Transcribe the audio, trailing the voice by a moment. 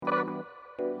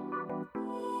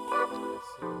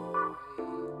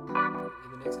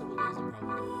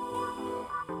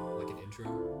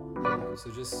So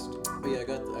just But yeah, I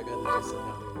got the gist of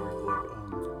how they work. Like,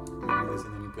 you do this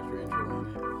and then you put your intro on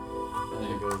it, and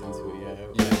then it goes into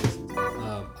it.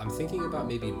 I'm thinking about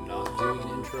maybe not doing an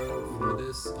intro for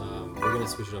this. We're gonna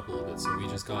switch it up a little bit. So we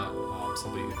just got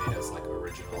somebody who made us like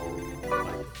originally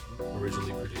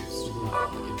produced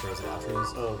intros and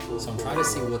outros. Oh, cool. So I'm trying to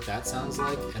see what that sounds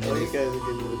like, and then you guys are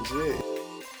getting legit.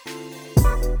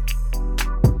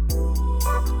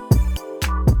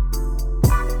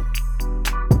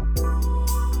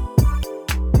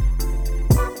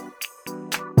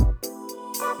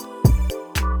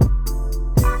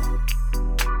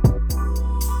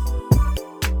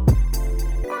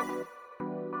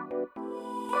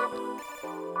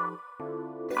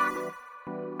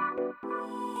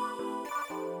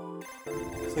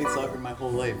 Played soccer my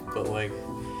whole life, but like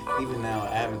even now I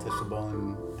haven't touched the ball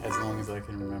in as long as I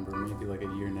can remember, maybe like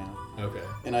a year now. Okay.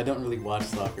 And I don't really watch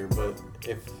soccer, but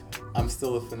if I'm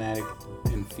still a fanatic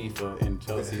in FIFA, and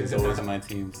Chelsea is always my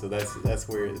team, so that's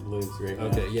where it lives right now.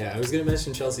 Okay, yeah, I was gonna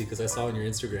mention Chelsea because I saw on your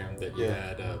Instagram that you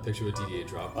had a picture with Didier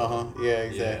Drogba. Yeah,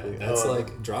 exactly. Yeah, that's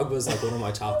Drogba's like one of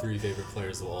my top 3 favorite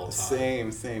players of all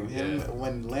time. Same. Him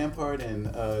when Lampard and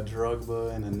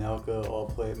Drogba and Anelka all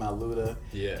played, Maluda,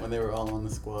 when they were all on the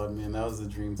squad, man, that was the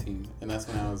dream team. And that's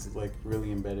when I was like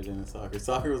really embedded in soccer.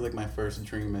 Soccer was like my first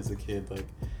dream as a kid. Like,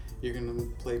 you're gonna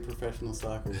play professional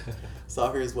soccer.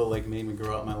 Soccer is what like made me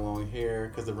grow out my long hair,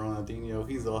 because of Ronaldinho.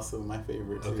 He's also my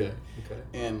favorite too. Okay.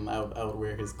 And I would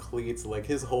wear his cleats, like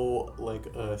his whole like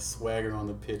swagger on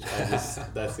the pitch.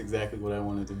 That's exactly what I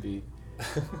wanted to be.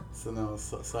 So no,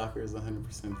 soccer is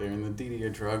 100% there. And the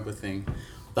Didier Drogba thing,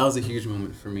 that was a huge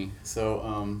moment for me.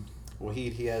 So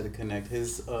he had to connect.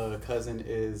 His cousin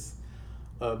is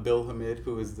Bill Hamid,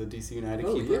 who is the DC United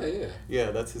keeper.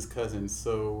 Yeah, that's his cousin.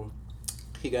 So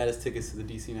he got us tickets to the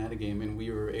DC United game, and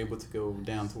we were able to go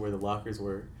down to where the lockers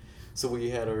were. So we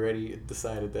had already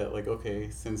decided that, like, okay,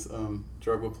 since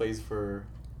Drogba plays for,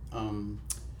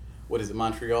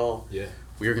 Montreal? Yeah.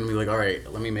 We were going to be like, all right,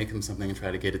 let me make him something and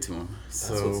try to get it to him. That's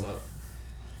what's up.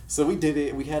 So we did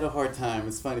it. We had a hard time.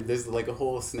 It's funny. There's like a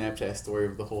whole Snapchat story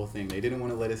of the whole thing. They didn't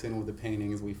want to let us in with the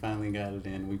paintings. We finally got it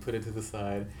in. We put it to the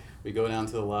side. We go down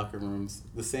to the locker rooms.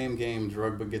 The same game,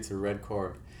 Drogba gets a red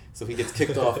card. So he gets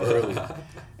kicked off early.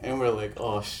 And we're like,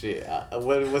 oh, shit.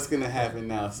 What's going to happen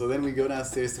now? So then we go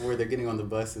downstairs to where they're getting on the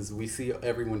buses. We see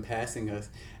everyone passing us.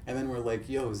 And then we're like,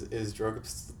 yo, is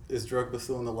Drogba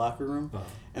still in the locker room? Uh-huh.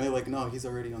 And they're like, no, he's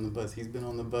already on the bus. He's been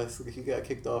on the bus. He got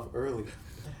kicked off early.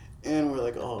 And we're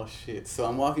like, oh, shit. So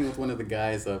I'm walking with one of the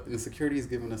guys up, and the security is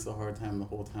giving us a hard time the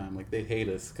whole time. Like, they hate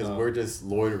us because we're just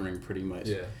loitering pretty much.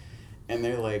 Yeah. And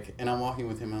they're like, and I'm walking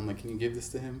with him, and I'm like, can you give this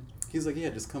to him? He's like, yeah,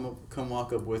 just come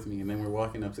walk up with me. And then we're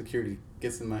walking up. Security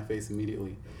gets in my face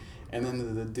immediately. And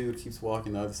then the dude keeps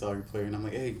walking, the other soccer player, and I'm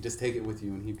like, hey, just take it with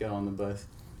you. And he got on the bus,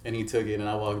 and he took it, and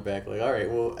I walked back like, all right,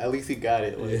 well, at least he got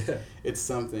it. Like, it's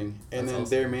something. And That's then awesome.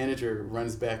 their manager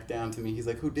runs back down to me. He's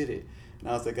like, who did it? And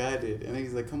I was like, I did. And then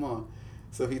he's like, come on.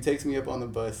 So he takes me up on the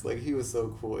bus. Like, he was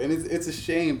so cool. And it's a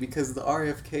shame because the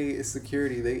RFK is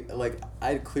security. They, like,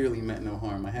 I clearly meant no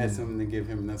harm. I had something to give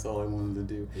him, and that's all I wanted to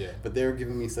do. Yeah. But they were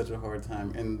giving me such a hard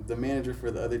time. And the manager for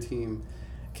the other team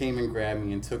came and grabbed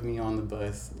me and took me on the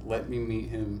bus, let me meet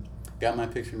him, got my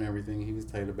picture and everything. He was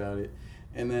tight about it.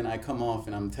 And then I come off,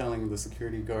 and I'm telling the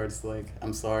security guards, like,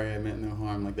 I'm sorry, I meant no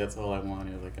harm. Like, that's all I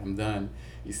wanted. Like, I'm done.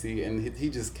 You see? And he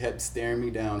just kept staring me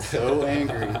down, so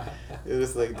angry. It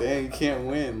was like, dang, you can't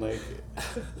win. Like,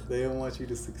 they don't want you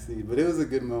to succeid. But it was a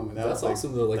good moment. That's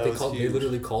awesome, though. Like, they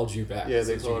literally called you back. Yeah,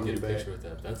 they so called you me could get a back. picture with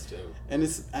them. That's dope.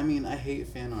 And I hate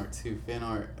fan art, too. Fan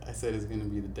art, I said, is going to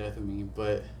be the death of me.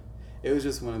 But it was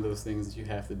just one of those things that you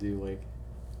have to do. Like,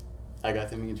 I got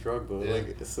to meet Drogba. Yeah.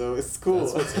 Like, so it's cool.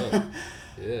 That's what's up.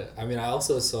 Yeah, I mean, I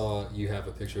also saw you have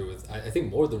a picture with, I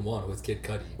think more than one, with Kid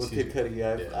Cudi. With too. Kid Cudi,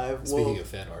 yeah. Speaking of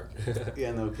fan art.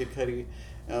 Yeah, no, Kid Cudi.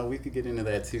 We could get into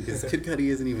that too, because Kid Cudi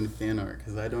isn't even fan art,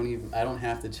 because I don't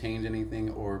have to change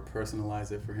anything or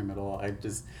personalize it for him at all.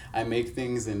 I make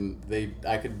things, and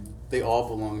they all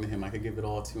belong to him. I could give it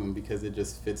all to him because it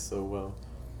just fits so well.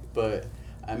 But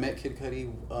I met Kid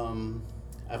Cudi.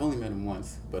 I've only met him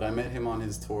once, but I met him on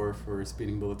his tour for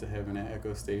Speeding Bullet to Heaven at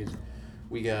Echo Stage.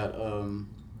 We got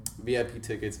VIP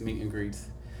tickets, meet and greets.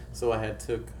 So I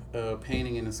took a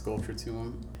painting and a sculpture to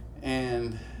him.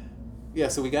 And yeah,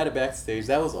 so we got it backstage.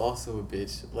 That was also a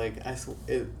bitch. Like,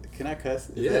 can I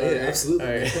cuss? Yeah, absolutely.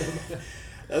 All right.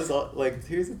 That's all. Like,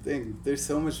 here's the thing. There's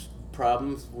so much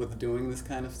problems with doing this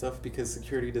kind of stuff because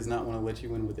security does not want to let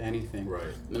you in with anything. Right.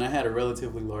 And I had a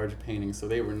relatively large painting, so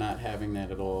they were not having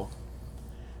that at all.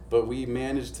 But we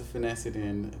managed to finesse it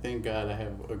in. Thank God I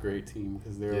have a great team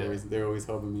because they're always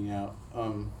helping me out.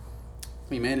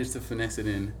 we managed to finesse it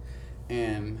in,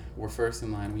 and we're first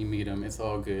in line. We meet him. It's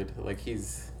all good. Like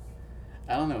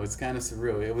I don't know. It's kind of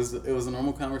surreal. It was a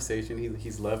normal conversation.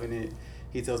 He's loving it.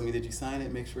 He tells me, "Did you sign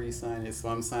it? Make sure you sign it." So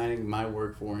I'm signing my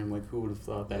work for him. Like, who would have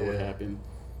thought that would happen?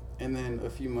 And then a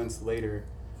few months later,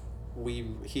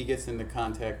 he gets into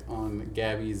contact on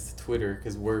Gabby's Twitter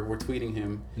because we're tweeting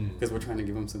him because we're trying to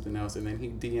give him something else. And then he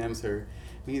DMs her.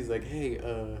 And he's like, "Hey,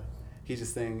 he's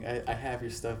just saying, I have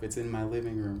your stuff. It's in my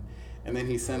living room." And then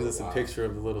he sends us a picture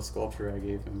of the little sculpture I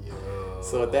gave him. Yo.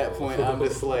 So at that point, I'm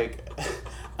just like,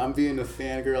 I'm being a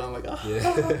fangirl. I'm like,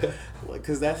 oh,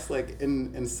 because that's like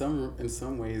in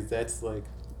some ways that's like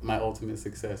my ultimate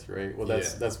success, right? Well,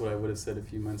 that's what I would have said a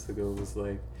few months ago. Was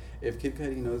like, if Kid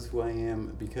Cudi knows who I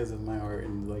am because of my art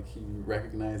and like he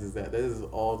recognizes that is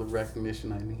all the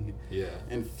recognition I need. Yeah.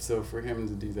 And so for him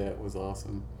to do that was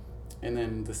awesome. And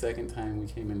then the second time we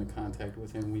came into contact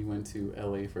with him, we went to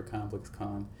LA for Complex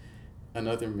Con.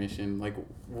 Another mission. Like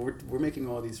we're making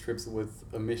all these trips with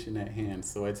a mission at hand.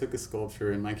 So I took a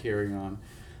sculpture in my carry-on.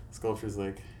 Sculpture's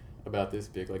like about this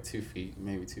big, like 2 feet,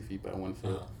 maybe 2 feet by 1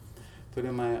 foot. Put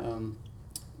in my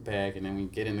bag, and then we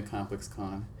get into Complex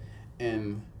Con,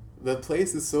 and the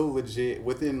place is so legit.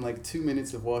 Within like 2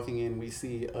 minutes of walking in, we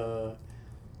see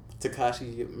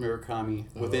Takashi Murakami.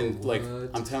 Within like,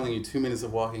 I'm telling you, 2 minutes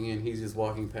of walking in, he's just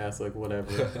walking past like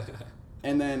whatever.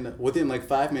 And then within like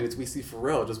 5 minutes, we see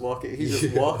Pharrell just walking. He's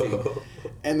just walking.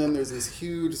 And then there's this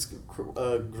huge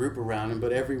group around him,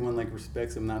 but everyone like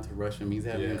respects him not to rush him. He's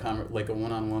having like a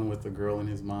one-on-one with a girl and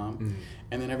his mom.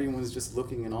 And then everyone's just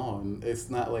looking in awe. And it's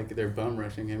not like they're bum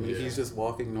rushing him. And he's just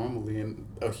walking normally, and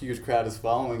a huge crowd is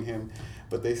following him,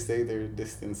 but they stay their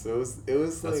distance. So it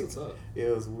was That's like, what's up. It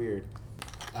was weird.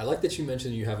 I like that you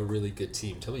mentioned you have a really good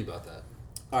team. Tell me about that.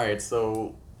 All right,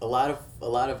 so a lot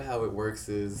of how it works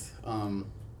is,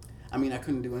 I mean, I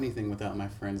couldn't do anything without my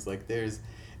friends. Like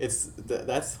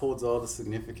that holds all the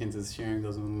significance, is sharing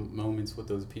those moments with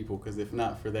those people, because if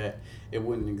not for that, it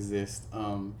wouldn't exist.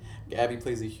 Gabby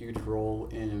plays a huge role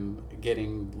in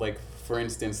getting, like, for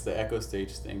instance, the Echo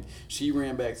Stage thing. She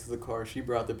ran back to the car, she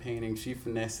brought the painting, she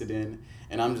finessed it in,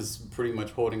 and I'm just pretty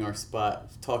much holding our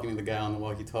spot, talking to the guy on the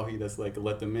walkie-talkie that's like,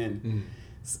 let them in.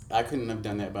 I couldn't have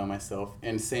done that by myself.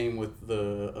 And same with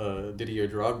the Didier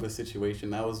Drogba situation.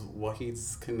 That was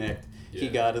Wahid's connect. He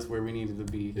got us where we needed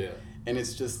to be. And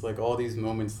it's just like all these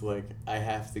moments, like I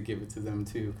have to give it to them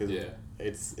too, because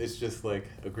it's just like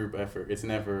a group effort. It's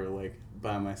never like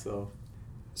by myself.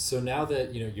 So now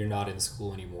that you're not in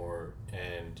school anymore,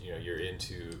 and you're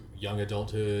into young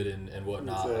adulthood and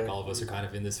whatnot, like all of us are kind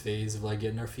of in this phase of like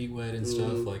getting our feet wet and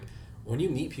stuff. Like when you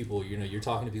meet people, you're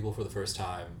talking to people for the first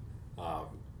time.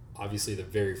 Obviously, the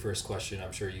very first question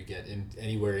I'm sure you get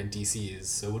anywhere in DC is,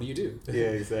 so what do you do? Yeah,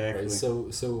 exactly. Right?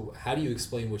 So how do you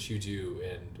explain what you do,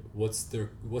 and what's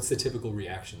the typical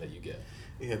reaction that you get?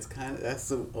 Yeah,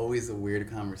 that's always a weird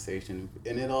conversation,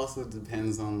 and it also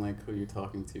depends on like who you're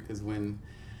talking to, because when,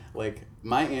 like,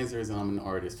 my answer is I'm an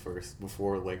artist first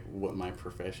before like what my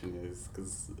profession is,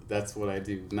 because that's what I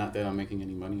do. Not that I'm making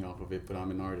any money off of it, but I'm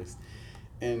an artist.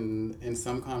 And in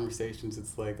some conversations,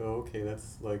 it's like, oh, okay,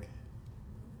 that's like,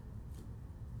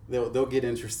 they'll get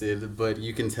interested, but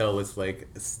you can tell it's like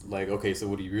okay, so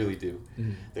what do you really do?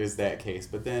 There's that case,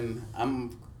 but then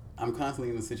I'm constantly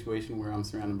in a situation where I'm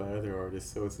surrounded by other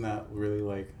artists, so it's not really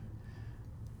like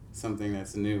something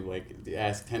that's new. Like,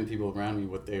 ask 10 people around me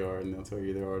what they are, and they'll tell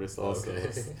you they're artists also.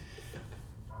 Okay.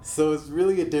 So it's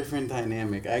really a different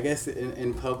dynamic. I guess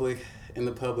in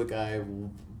the public eye,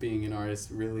 being an artist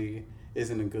really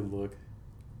isn't a good look.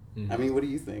 I mean, what do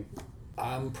you think?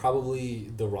 I'm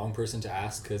probably the wrong person to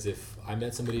ask, because if I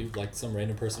met somebody, like some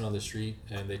random person on the street,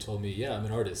 and they told me, yeah, I'm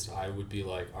an artist, I would be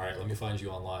like, all right, let me find you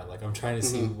online. Like, I'm trying to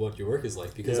see what your work is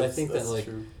like, because I think that like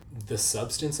true. The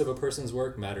substance of a person's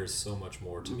work matters so much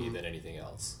more to me than anything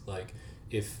else. Like,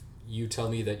 if you tell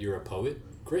me that you're a poet,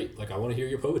 great. Like, I want to hear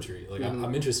your poetry. Like,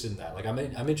 I'm interested in that. Like, I'm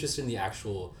interested in the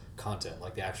actual content,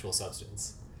 like the actual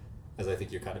substance. As I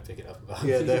think you're kind of picking up about.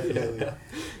 Yeah, definitely.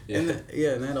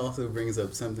 And that also brings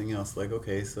up something else. Like,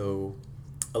 okay, so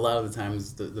a lot of the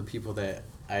times the people that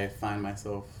I find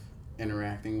myself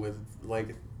interacting with,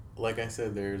 like I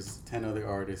said, there's 10 other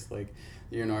artists. Like,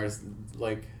 you're an artist,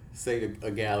 like, say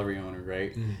a gallery owner,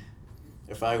 right?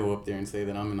 If I go up there and say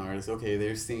that I'm an artist, okay,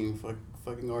 they're seeing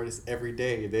fucking artists every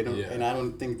day. They don't, and I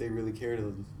don't think they really care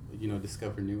to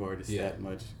discover new artists that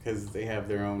much, because they have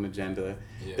their own agenda.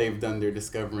 They've done their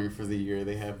discovering for the year.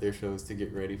 They have their shows to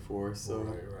get ready for. So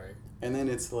right. And then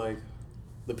it's like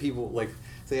the people, like,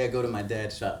 say I go to my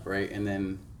dad's shop, right, and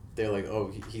then they're like,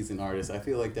 oh, he's an artist. I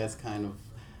feel like that's kind of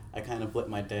I kind of let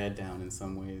my dad down in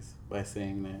some ways by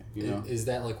saying that, you know. Is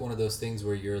that like one of those things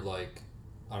where you're like,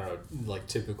 I don't know, like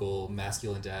typical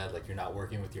masculine dad, like you're not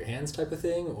working with your hands type of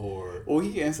thing, or? Well,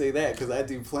 he can't say that because I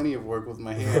do plenty of work with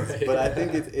my hands, right. But I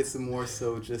think it's more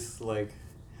so just like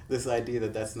this idea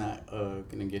that that's not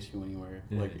gonna get you anywhere.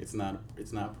 Mm-hmm. Like it's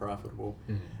not profitable,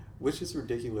 mm-hmm. which is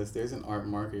ridiculous. There's an art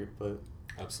market, but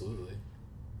absolutely.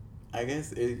 I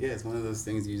guess it's one of those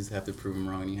things you just have to prove them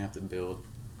wrong and you have to build.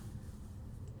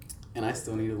 And I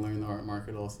still need to learn the art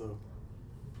market also.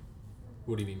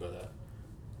 What do you mean by that?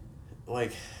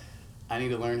 Like, I need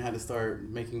to learn how to start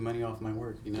making money off my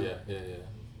work, you know? Yeah.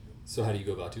 So how do you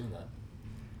go about doing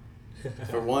that?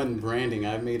 For one, branding.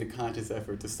 I've made a conscious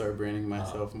effort to start branding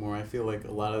myself more. I feel like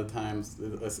a lot of the times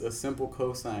a simple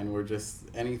cosign or just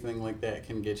anything like that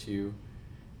can get you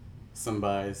some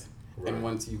buys. Right. And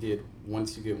once you get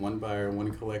one buyer,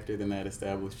 one collector, then that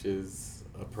establishes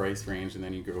a price range, and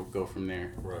then you go from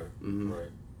there. Right. Mm-hmm. Right.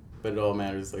 But it all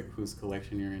matters like whose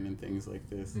collection you're in and things like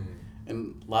this. Mm-hmm.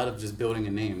 And a lot of just building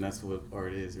a name. That's what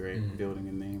art is, right? Mm-hmm. Building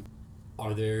a name.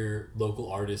 Are there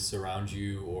local artists around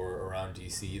you or around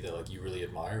DC that like you really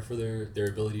admire for their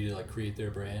ability to like create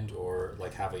their brand or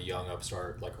like have a young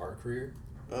upstart like art career?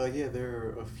 Yeah, there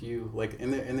are a few like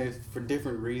and they're for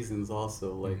different reasons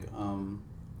also. Like mm-hmm.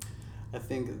 I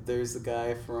think there's a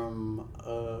guy from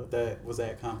that was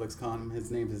at Complex Con. His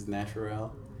name is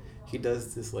Natural. He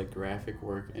does this like graphic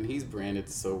work and he's branded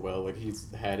so well. Like he's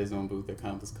had his own booth at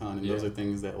Complex Con, and those are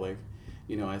things that like,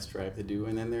 you know, I strive to do.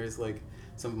 And then there's like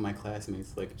some of my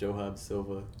classmates like Johab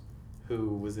Silva,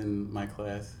 who was in my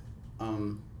class.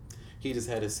 He just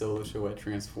had his solo show at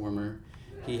Transformer.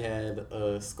 He had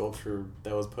a sculpture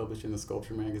that was published in the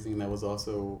Sculpture magazine that was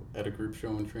also at a group show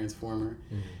in Transformer.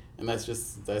 Mm-hmm. And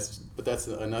that's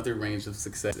another range of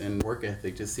success and work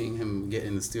ethic. Just seeing him get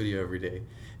in the studio every day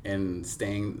and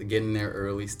getting there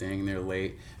early, staying there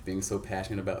late, being so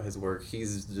passionate about his work. He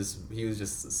was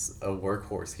just a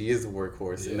workhorse. He is a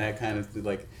workhorse, and that kind of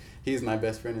like he's my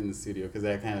best friend in the studio because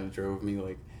that kind of drove me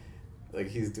like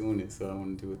he's doing it, so I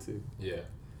want to do it too. Yeah.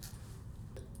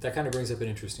 That kind of brings up an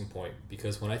interesting point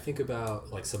because when I think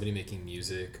about like somebody making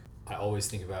music, I always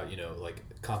think about, you know, like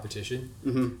competition.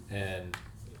 Mm-hmm. And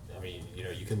I mean, you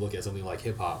know, you can look at something like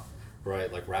hip hop,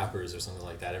 right? Like rappers or something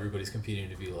like that. Everybody's competing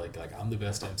to be like I'm the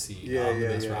best MC, I'm the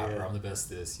best rapper, I'm the best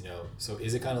this, you know. So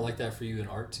is it kind of like that for you in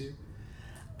art too?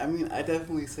 I mean, I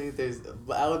definitely say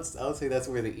but I would say that's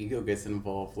where the ego gets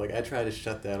involved. Like I try to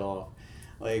shut that off.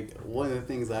 Like, one of the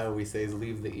things I always say is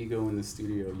leave the ego in the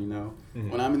studio, you know?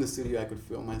 Mm-hmm. When I'm in the studio, I could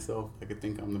feel myself. I could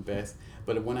think I'm the best.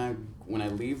 But when I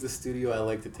leave the studio, I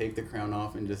like to take the crown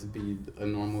off and just be a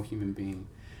normal human being.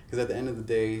 Because at the end of the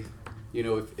day, you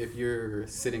know, if you're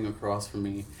sitting across from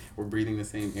me, we're breathing the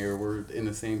same air, we're in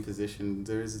the same position,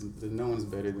 no one's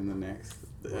better than the next.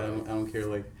 Right. I don't care,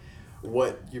 like,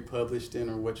 what you're published in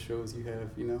or what shows you have,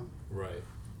 you know? Right.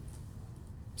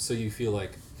 So you feel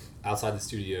like outside the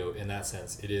studio, in that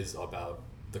sense, it is about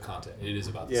the content. It is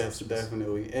about the substance. Yes,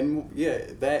 definitely. And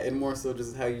that and more so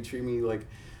just how you treat me like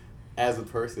as a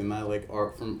person, not like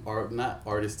not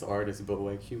artist to artist, but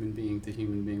like human being to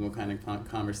human being, what kind of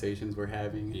conversations we're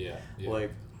having. Yeah.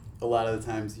 Like a lot of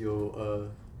the times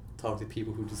you'll talk to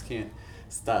people who just can't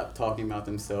stop talking about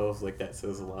themselves. Like that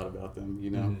says a lot about them, you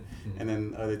know? Mm-hmm. And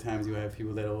then other times you have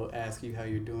people that'll ask you how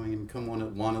you're doing and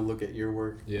want to look at your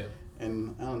work. Yeah.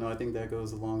 And I don't know, I think that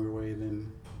goes a longer way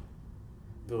than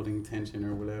building tension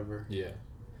or whatever. Yeah.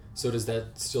 So does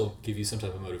that still give you some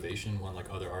type of motivation when like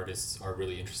other artists are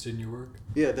really interested in your work?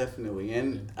 Yeah, definitely.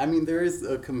 And I mean, there is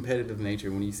a competitive nature.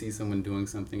 When you see someone doing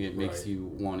something, it makes you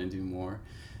want to do more.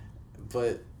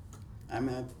 But I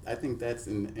mean, I think that's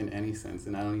in any sense.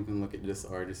 And I don't even look at just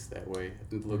artists that way.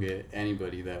 I look at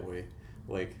anybody that way.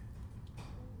 Like,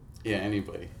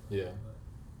 anybody. Yeah.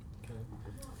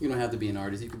 You don't have to be an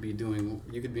artist. You could be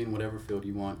in whatever field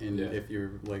you want, and if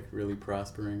you're like really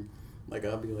prospering, like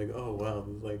I'll be like, oh wow,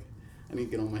 like I need to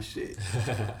get on my shit.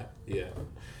 Yeah.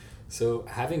 So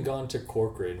having gone to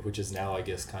Corcoran, which is now I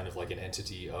guess kind of like an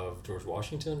entity of George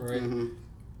Washington, right? Mm-hmm.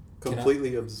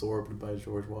 Completely absorbed by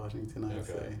George Washington, I'd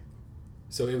say.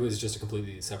 So it was just a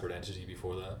completely separate entity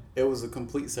before that? It was a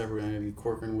complete separate entity.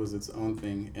 Corcoran was its own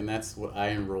thing, and that's what I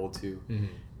enrolled to, mm-hmm.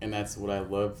 and that's what I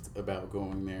loved about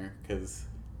going there because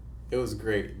it was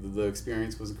great. The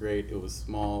experience was great. It was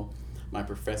small. My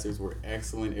professors were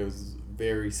excellent. It was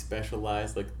very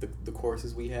specialized. Like the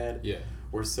courses we had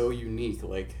were so unique.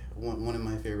 Like one of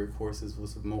my favorite courses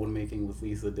was mold making with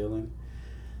Lisa Dillon.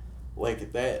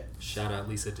 Like that. Shout out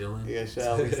Lisa Dillon. Yeah, shout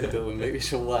out Lisa Dillon. Maybe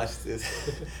she'll watch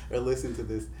this or listen to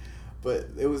this. But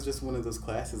it was just one of those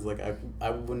classes. Like I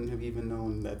wouldn't have even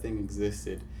known that thing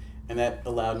existed. and that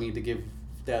allowed me to give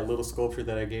that little sculpture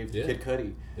that I gave to Kid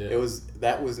Cudi. Yeah.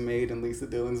 That was made in Lisa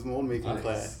Dillon's mold making Nice.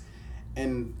 class.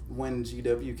 And when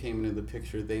GW came into the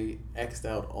picture, they X'd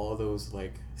out all those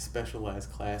like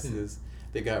specialized classes.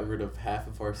 They got rid of half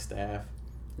of our staff.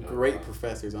 Great wow.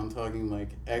 professors. I'm talking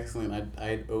like excellent.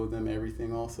 I owe them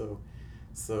everything also.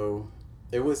 So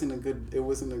it wasn't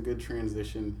a good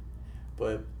transition,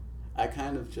 but I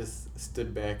kind of just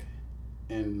stood back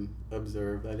and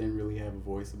observed. I didn't really have a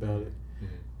voice about it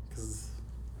because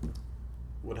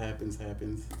what happens.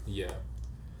 Yeah.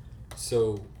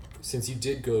 So since you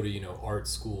did go to, you know, art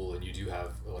school and you do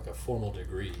have like a formal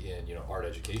degree in, you know, art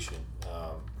education,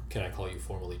 can I call you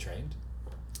formally trained?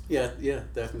 Yeah,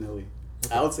 definitely.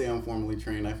 Okay. I would say I'm formally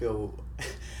trained. I feel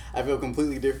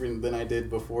completely different than I did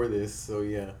before this. So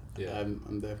yeah.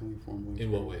 I'm definitely formally trained.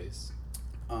 In what ways?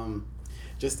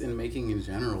 Just in making in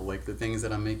general, like the things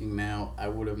that I'm making now, I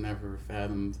would have never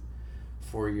fathomed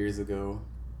 4 years ago.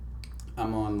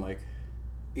 I'm on like,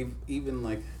 even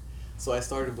like, so I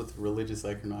started with religious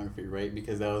iconography, right?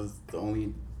 Because that was the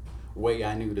only way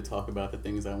I knew to talk about the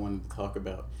things I wanted to talk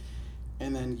about.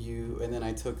 And then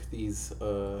I took these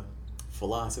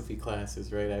philosophy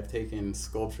classes, right? I've taken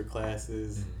sculpture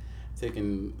classes,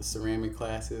 taken ceramic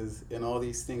classes, and all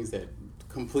these things that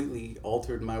completely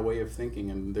altered my way of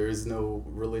thinking, and there is no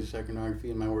religious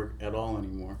iconography in my work at all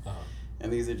anymore.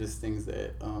 And these are just things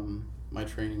that my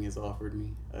training has offered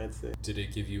me, I'd say. Did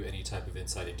it give you any type of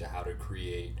insight into how to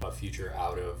create a future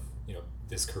out of, you know,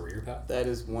 this career path? That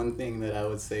is one thing that I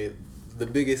would say the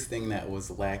biggest thing that was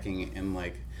lacking in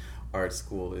like art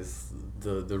school is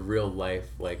the real life,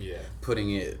 like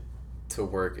putting it to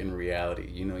work in reality.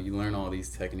 You know, you learn all these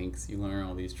techniques, you learn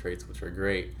all these traits, which are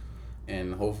great,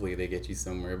 and hopefully they get you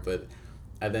somewhere, but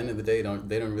at the end of the day,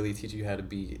 they don't really teach you how to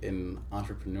be an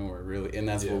entrepreneur, really, and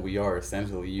that's what we are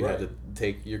essentially. You have to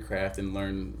take your craft and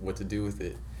learn what to do with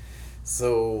it.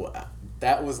 So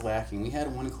that was lacking. We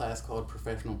had one class called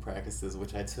Professional Practices,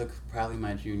 which I took probably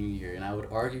my junior year, and I would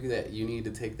argue that you need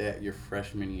to take that your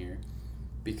freshman year,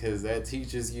 because that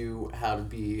teaches you how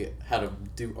to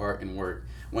do art and work.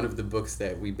 One of the books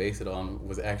that we base it on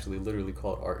was actually literally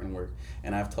called Art and Work,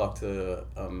 and I've talked to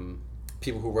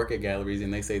people who work at galleries,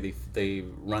 and they say they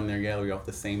run their gallery off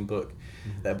the same book.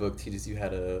 That book teaches you how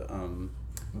to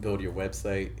build your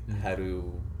website, how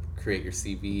to create your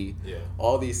CV,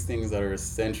 all these things that are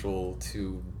essential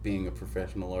to being a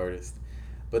professional artist.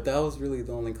 But that was really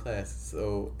the only class.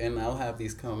 So, and I'll have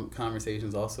these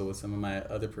conversations also with some of my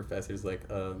other professors, like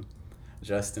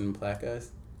Justin Placas.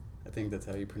 I think that's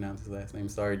how you pronounce his last name.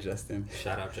 Sorry, Justin.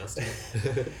 Shout out, Justin.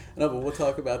 No, but we'll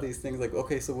talk about these things like,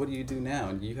 okay, so what do you do now?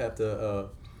 And you have to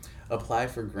apply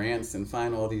for grants and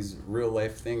find all these real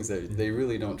life things that they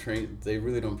really don't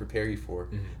prepare you for.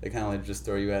 They kind of like just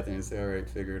throw you out there and say, all right,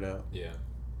 figure it out. Yeah.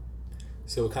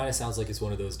 So it kind of sounds like it's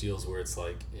one of those deals where it's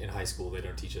like in high school they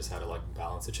don't teach us how to like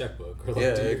balance a checkbook or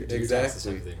like do taxes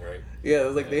and everything, right? Yeah,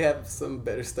 like they have some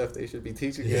better stuff they should be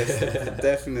teaching us.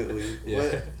 Definitely.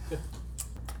 Yeah. But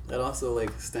that also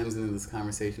like stems into this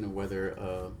conversation of whether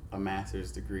a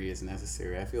master's degree is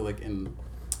necessary. I feel like in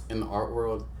the art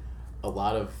world, a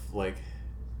lot of like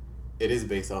it is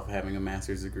based off of having a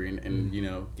master's degree and you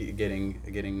know getting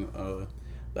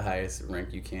the highest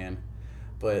rank you can,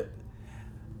 but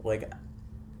like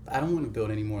I don't want to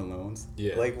build any more loans.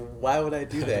 Yeah. Like, why would I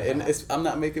do that? And I'm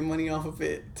not making money off of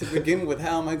it to begin with.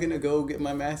 How am I gonna go get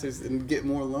my master's and get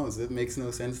more loans? It makes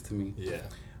no sense to me. Yeah.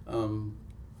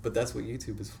 But that's what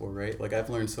YouTube is for, right? Like I've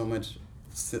learned so much.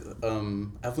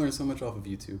 I've learned so much off of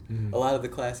YouTube. A lot of the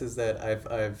classes that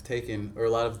I've taken, or a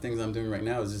lot of the things I'm doing right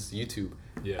now, is just YouTube.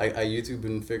 Yeah. I YouTube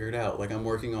and figured out. Like I'm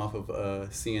working off of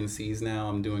CNCs now.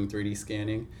 I'm doing 3D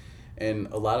scanning, and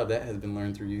a lot of that has been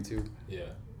learned through YouTube. Yeah.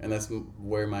 And that's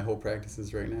where my whole practice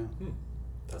is right now.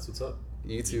 That's what's up.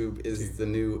 YouTube is the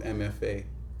new MFA.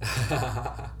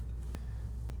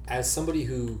 As somebody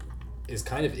who is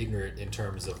kind of ignorant in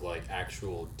terms of like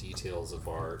actual details of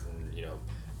art and, you know,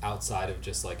 outside of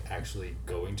just like actually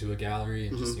going to a gallery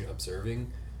and just, you know,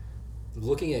 observing,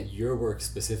 looking at your work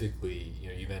specifically, you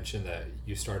know, you mentioned that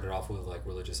you started off with like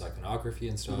religious iconography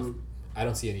and stuff. I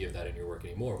don't see any of that in your work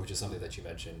anymore, which is something that you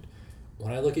mentioned.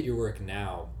 When I look at your work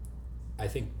now, I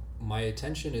think my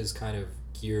attention is kind of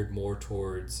geared more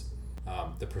towards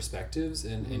the perspectives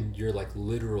and your like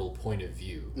literal point of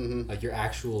view, like your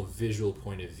actual visual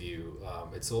point of view.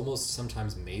 It's almost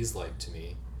sometimes maze-like to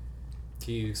me.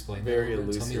 Can you explain Very that?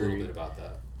 illusory. Tell me a little bit about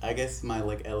that. I guess my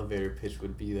like elevator pitch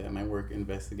would be that my work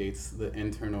investigates the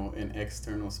internal and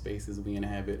external spaces we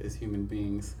inhabit as human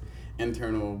beings.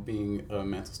 Internal being a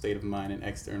mental state of mind, and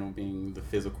external being the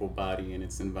physical body and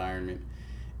its environment,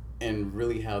 and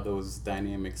really how those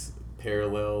dynamics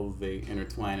parallel, they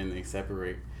intertwine, and they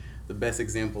separate. The best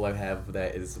example I have of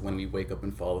that is when we wake up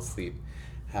and fall asleep,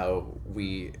 how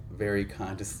we very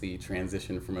consciously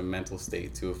transition from a mental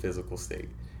state to a physical state.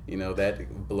 You know,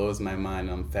 that blows my mind.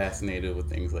 I'm fascinated with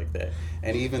things like that.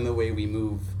 And even the way we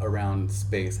move around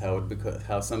space,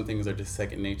 how some things are just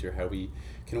second nature, how we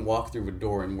can walk through a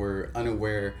door and we're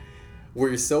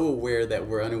so aware that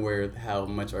we're unaware of how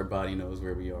much our body knows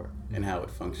where we are and how it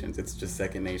functions. It's just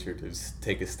second nature to just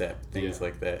take a step, things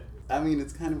like that. I mean,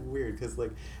 it's kind of weird because,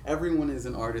 like, everyone is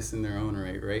an artist in their own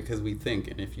right? Because we think,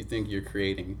 and if you think, you're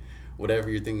creating. Whatever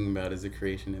you're thinking about is a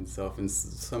creation in itself, and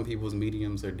some people's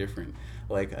mediums are different.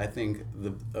 Like, I think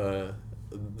the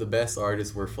best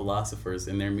artists were philosophers,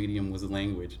 and their medium was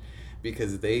language,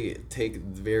 because they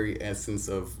take the very essence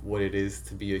of what it is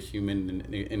to be a human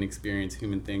and experience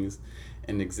human things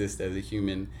and exist as a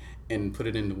human and put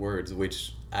it into words,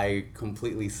 which I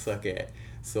completely suck at.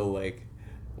 So, like,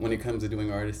 when it comes to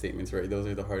doing artist statements, right, those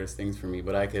are the hardest things for me.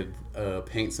 But I could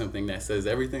paint something that says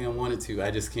everything I wanted to.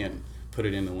 I just can't put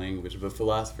it into language. But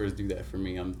philosophers do that for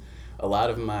me. A lot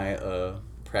of my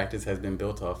practice has been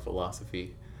built off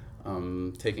philosophy.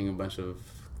 Taking a bunch of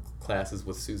classes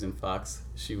with Susan Fox.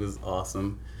 She was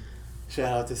awesome.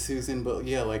 Shout out to Susan. But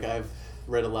yeah, like, I've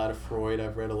read a lot of Freud.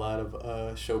 I've read a lot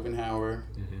of Schopenhauer.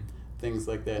 Things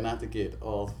like that. Not to get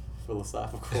all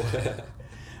philosophical.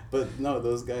 But no,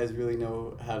 those guys really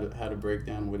know how to break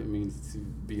down what it means to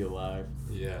be alive.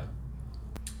 Yeah.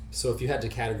 So if you had to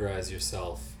categorize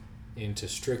yourself into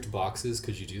strict boxes,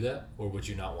 could you do that? Or would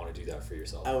you not want to do that for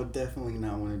yourself? I would definitely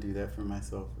not want to do that for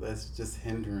myself. That's just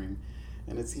hindering.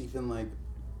 And it's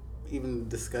even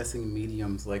discussing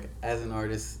mediums, like, as an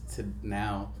artist to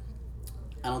now,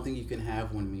 I don't think you can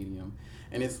have one medium.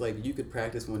 And it's like, you could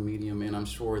practice one medium, and I'm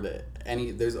sure that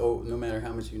no matter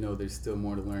how much you know, there's still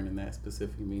more to learn in that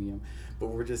specific medium. But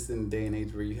we're just in a day and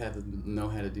age where you have to know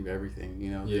how to do everything,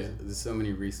 you know? Yeah. There's so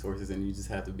many resources, and you just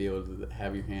have to be able to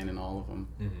have your hand in all of them.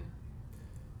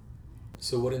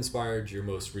 So what inspired your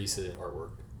most recent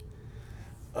artwork?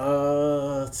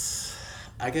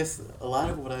 I guess a lot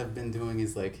of what I've been doing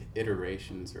is, like,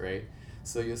 iterations, right?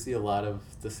 So you'll see a lot of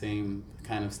the same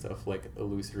kind of stuff, like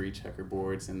illusory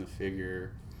checkerboards and the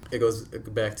figure. It goes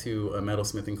back to a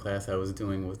metalsmithing class I was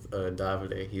doing with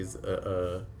Davide. He's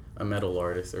a metal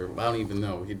artist, or I don't even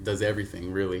know. He does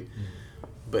everything, really.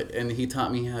 And he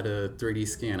taught me how to 3D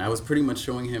scan. I was pretty much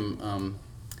showing him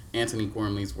Antony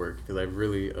Gormley's work, because I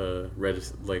really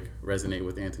resonate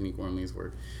with Antony Gormley's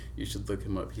work. You should look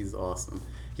him up. He's awesome.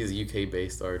 He's a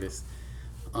UK-based artist.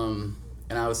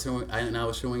 And I was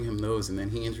showing him those, and then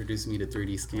he introduced me to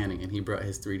 3D scanning, and he brought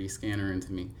his 3D scanner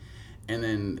into me. And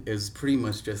then it was pretty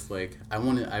much just like, I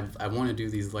want to do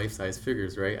these life-size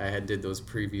figures, right? I did those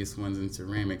previous ones in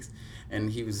ceramics, and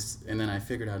then I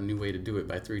figured out a new way to do it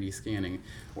by 3D scanning,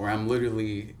 where I'd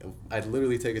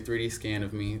literally take a 3D scan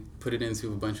of me, put it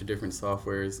into a bunch of different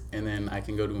softwares, and then I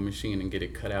can go to a machine and get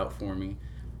it cut out for me.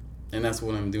 And that's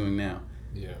what I'm doing now.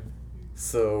 Yeah.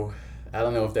 So I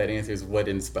don't know if that answers what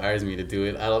inspires me to do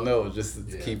it. I don't know, just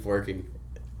to keep working.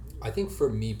 I think for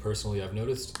me personally, I've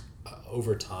noticed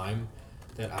over time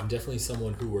that I'm definitely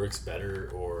someone who works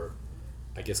better, or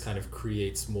I guess kind of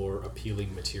creates more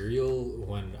appealing material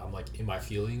when I'm, like, in my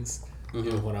feelings. You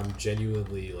know, when I'm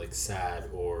genuinely, like, sad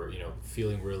or, you know,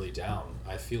 feeling really down.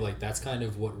 I feel like that's kind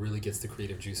of what really gets the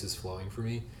creative juices flowing for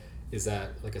me. Is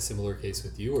that, like, a similar case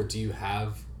with you, or do you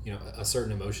have, you know, a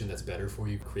certain emotion that's better for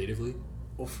you creatively?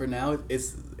 Well, for now,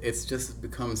 it's just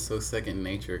become so second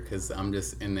nature, because I'm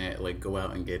just in that, like, go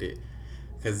out and get it,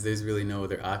 because there's really no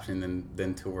other option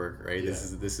than to work, right? Yeah.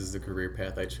 This is the career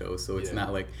path I chose, so it's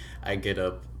not like I get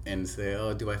up and say,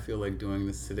 oh, do I feel like doing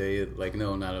this today? Like,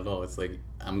 no, not at all. It's like,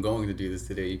 I'm going to do this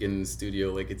today. You get in the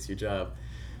studio like it's your job,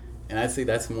 and I'd say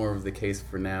that's more of the case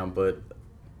for now. But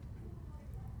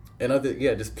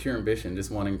just pure ambition, just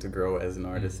wanting to grow as an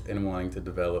artist and wanting to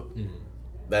develop.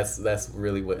 That's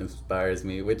really what inspires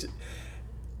me, which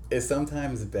is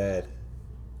sometimes bad.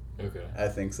 Okay. I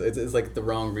think so. It's like the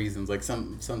wrong reasons. Like,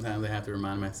 sometimes I have to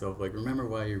remind myself, like, remember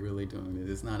why you're really doing this.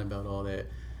 It's not about all that,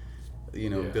 you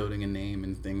know, building a name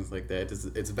and things like that.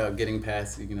 It's about getting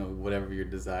past, you know, whatever your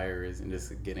desire is, and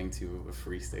just getting to a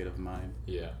free state of mind.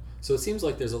 Yeah. So it seems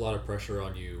like there's a lot of pressure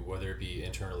on you, whether it be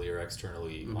internally or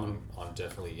externally, on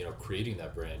definitely, you know, creating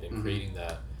that brand and creating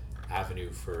that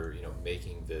avenue for, you know,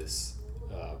 making this,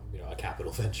 you know, a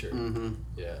capital venture.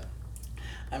 Yeah.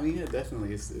 I mean, yeah,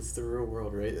 definitely. It's the real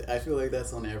world, right? I feel like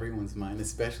that's on everyone's mind,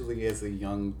 especially as a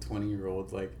young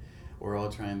 20-year-old. Like, we're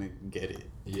all trying to get it.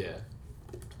 Yeah.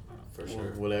 For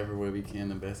sure. Whatever way we can,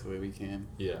 the best way we can.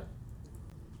 Yeah.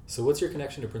 So what's your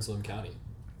connection to Prince William County?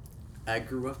 I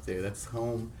grew up there. That's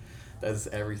home. That's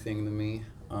everything to me.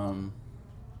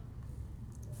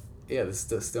 Yeah,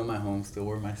 this is still my home, still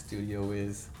where my studio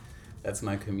is. That's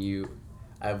my commute.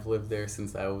 I've lived there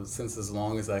since as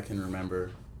long as I can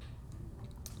remember.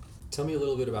 Tell me a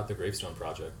little bit about the Gravestone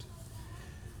Project.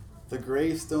 The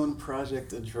Gravestone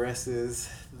Project addresses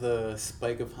the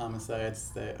spike of homicides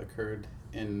that occurred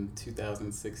in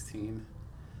 2016.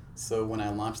 So when I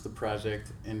launched the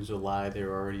project in July, there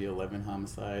were already 11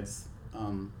 homicides.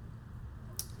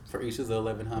 For each of the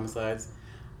 11 homicides,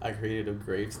 I created a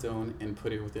gravestone and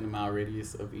put it within a mile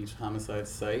radius of each homicide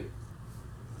site.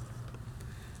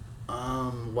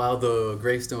 While the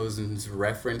gravestones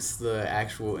reference the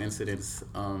actual incidents,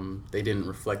 they didn't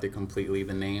reflect it completely.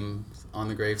 The names on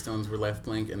the gravestones were left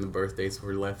blank and the birth dates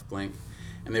were left blank.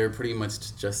 And they were pretty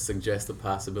much just suggest the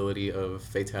possibility of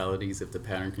fatalities if the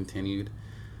pattern continued.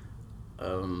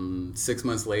 6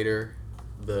 months later,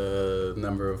 the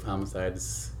number of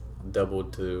homicides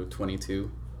doubled to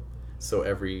 22. So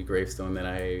every gravestone that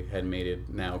I had made it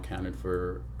now counted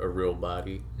for a real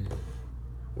body. Mm-hmm.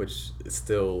 Which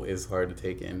still is hard to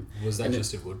take in. Was that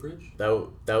just in Woodbridge? That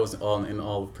was all in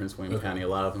all of Prince William County. A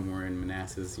lot of them were in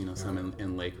Manassas, some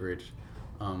in Lake Ridge,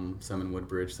 some in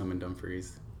Woodbridge, some in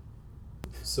Dumfries.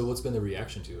 So what's been the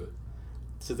reaction to it?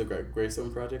 To the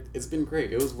Gravestone Project? It's been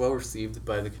great. It was well received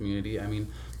by the community. I mean,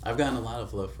 I've gotten a lot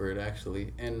of love for it,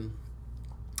 actually, and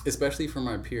especially from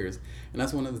our peers. And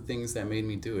that's one of the things that made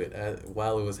me do it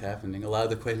while it was happening. A lot of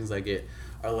the questions I get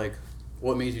are like,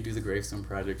 what made you do the Gravestone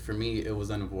Project? For me, it was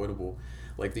unavoidable.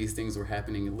 Like, these things were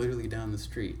happening literally down the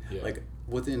street. Yeah. Like,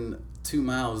 within 2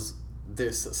 miles,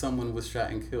 someone was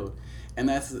shot and killed. And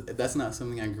that's not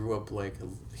something I grew up, like,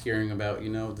 hearing about,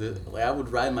 Like, I would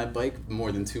ride my bike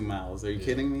more than 2 miles. Are you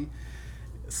kidding me?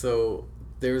 So,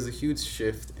 there was a huge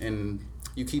shift, and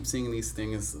you keep seeing these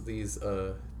things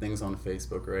on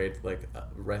Facebook, right? Like,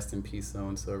 rest in peace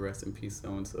so-and-so, rest in peace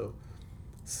so-and-so.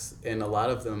 And a lot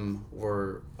of them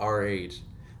were our age,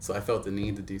 so I felt the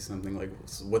need to do something like,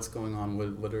 what's going on,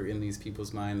 what are in these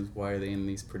people's minds, why are they in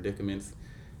these predicaments,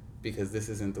 because this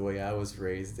isn't the way I was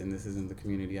raised and this isn't the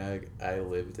community I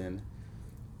lived in.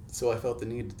 So I felt the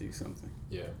need to do something.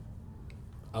 Yeah,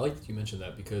 I like that you mentioned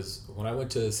that, because when I went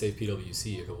to Save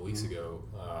PWC a couple weeks ago,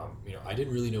 I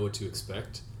didn't really know what to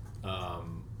expect.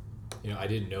 I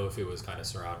didn't know if it was kind of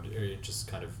surrounded or just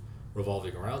kind of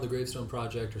revolving around the Gravestone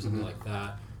Project or something like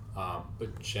that.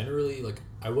 But generally, like,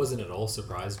 I wasn't at all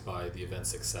surprised by the event's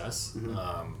success.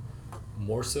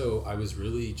 More so, I was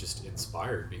really just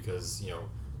inspired because,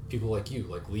 people like you,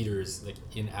 like leaders, like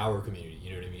in our community, you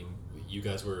know what I mean? You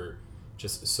guys were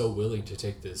just so willing to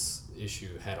take this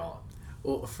issue head on.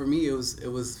 Well, for me, it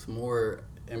was more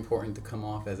important to come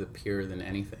off as a peer than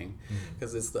anything,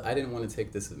 because I didn't want to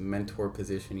take this mentor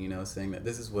position, saying that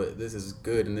this is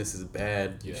good and this is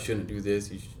bad. You shouldn't do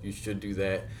this. You should do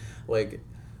that. Like,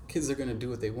 kids are gonna do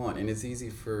what they want, and it's easy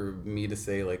for me to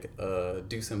say, like,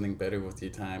 do something better with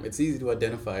your time. It's easy to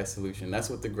identify a solution. That's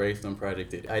what the Gravestone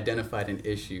Project did. Identified an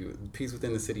issue. Peace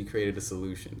Within the City created a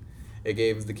solution. It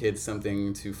gave the kids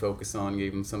something to focus on,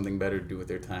 gave them something better to do with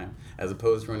their time. As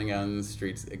opposed to running out in the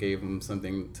streets, it gave them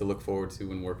something to look forward to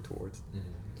and work towards. Mm-hmm.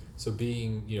 So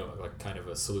being, like kind of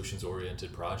a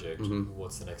solutions-oriented project,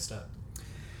 what's the next step?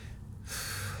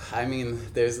 I mean,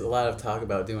 there's a lot of talk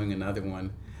about doing another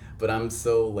one, but I'm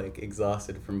so, like,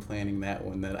 exhausted from planning that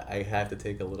one that I have to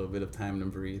take a little bit of time to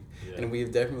breathe. Yeah. And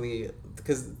we've definitely,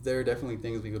 because there are definitely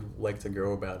things we would like to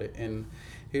grow about it. And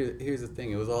here's the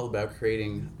thing, it was all about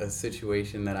creating a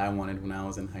situation that I wanted when I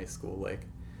was in high school. Like,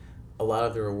 a lot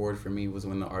of the reward for me was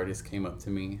when the artists came up to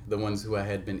me, the ones who I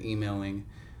had been emailing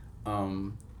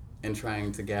and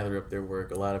trying to gather up their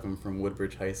work, a lot of them from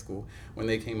Woodbridge High School, when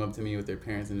they came up to me with their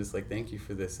parents and just like, thank you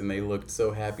for this, and they looked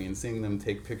so happy, and seeing them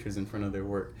take pictures in front of their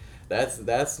work,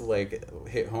 that's like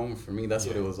hit home for me. That's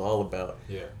what it was all about.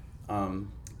 Yeah.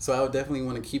 So I would definitely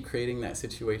want to keep creating that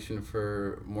situation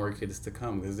for more kids to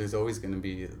come, because there's always going to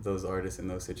be those artists in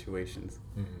those situations.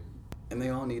 And they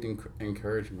all need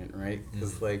encouragement, right?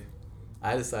 Because like,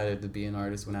 I decided to be an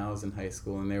artist when I was in high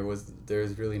school, and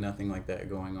there's really nothing like that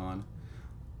going on.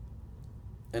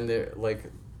 And there,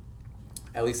 like,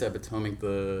 at least at Potomac,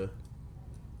 the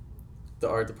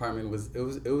art department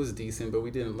was decent, but we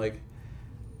didn't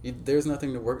there's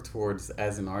nothing to work towards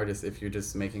as an artist if you're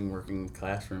just making work in the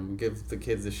classroom. Give the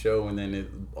kids a show, and then it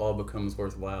all becomes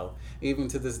worthwhile. Even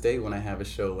to this day, when I have a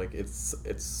show, like, it's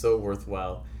so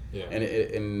worthwhile, Yeah.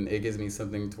 And it gives me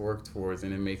something to work towards,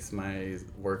 and it makes my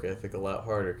work ethic a lot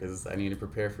harder because I need to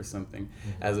prepare for something,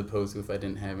 as opposed to if I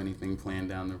didn't have anything planned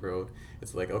down the road.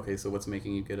 It's like, okay, so what's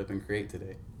making you get up and create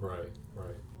today? Right.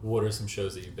 What are some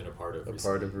shows that you've been a part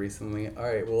of recently? All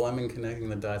right, well, I'm in Connecting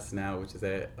the Dots now, which is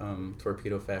at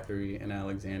Torpedo Factory in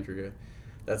Alexandria.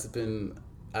 That's been,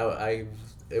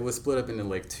 it was split up into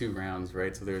like 2 rounds,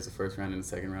 right? So there's the first round and the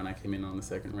second round. I came in on the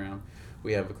second round.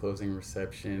 We have a closing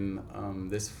reception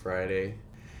this Friday.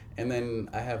 And then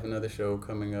I have another show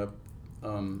coming up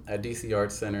at DC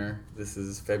Arts Center. This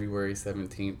is February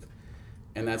 17th.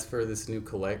 And that's for this new the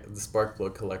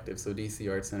Sparkplug Collective. So DC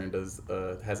Arts Center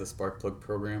has a Sparkplug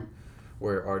program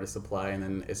where artists apply, and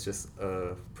then it's just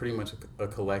pretty much a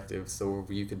collective. So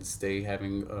you could stay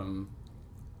having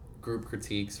group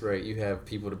critiques, right? You have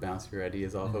people to bounce your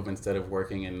ideas off of instead of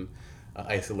working in an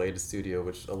isolated studio,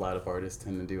 which a lot of artists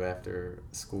tend to do after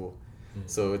school.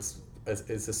 So it's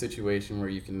a situation where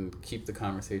you can keep the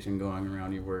conversation going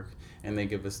around your work, and they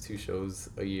give us 2 shows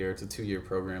a year. It's a 2-year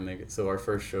program. So our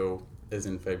first show is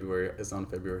on February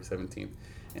 17th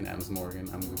in Adams Morgan.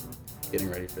 I'm getting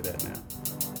ready for that now.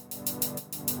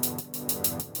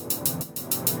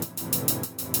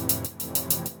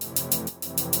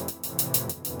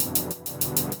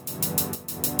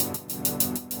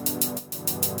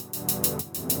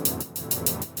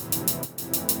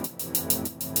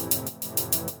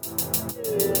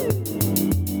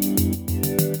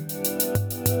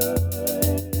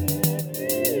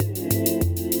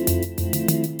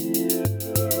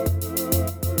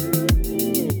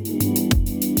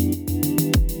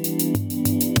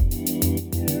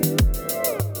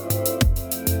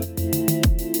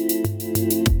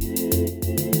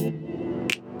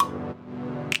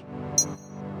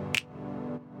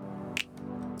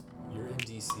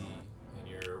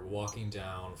 Walking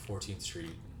down 14th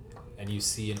Street and you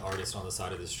see an artist on the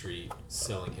side of the street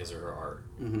selling his or her art.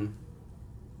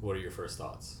 What are your first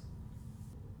thoughts?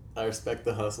 I respect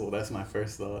the hustle. That's my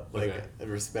first thought. I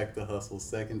respect the hustle.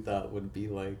 Second thought would be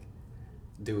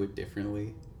do it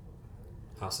differently.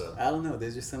 How so? I don't know.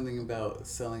 There's just something about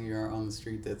selling your art on the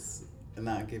street that's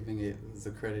not giving it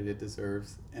the credit it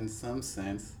deserves in some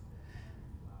sense.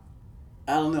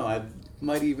 I don't know. I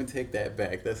might even take that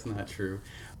back. That's not true.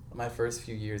 My first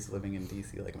few years living in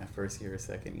DC, my first year or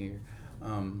second year,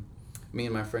 me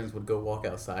and my friends would go walk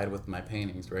outside with my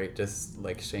paintings, right? Just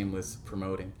shameless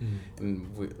promoting.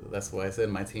 And that's why I said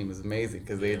my team is amazing,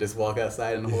 because they just walk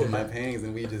outside and hold my paintings,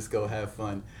 and we just go have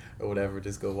fun or whatever,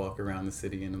 just go walk around the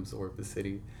city and absorb the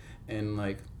city. And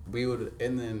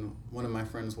and then one of my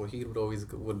friends, he would always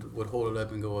would hold it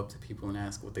up and go up to people and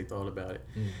ask what they thought about it.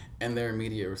 And their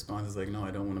immediate response is no,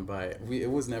 I don't want to buy it. It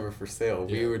was never for sale.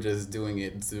 We were just doing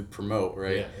it to promote,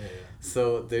 right?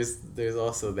 So there's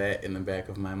also that in the back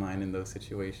of my mind in those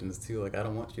situations too. I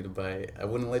don't want you to buy it. I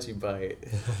wouldn't let you buy it.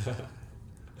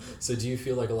 So do you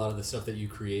feel like a lot of the stuff that you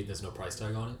create, there's no price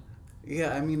tag on it?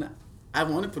 Yeah, I mean, I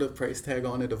want to put a price tag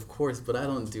on it, of course, but I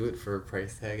don't do it for a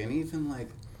price tag. And even I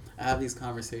have these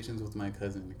conversations with my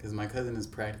cousin, because my cousin is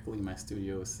practically my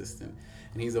studio assistant,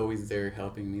 and he's always there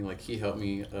helping me. He helped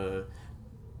me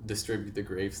distribute the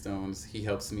gravestones. He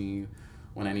helps me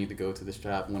when I need to go to the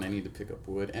shop, when I need to pick up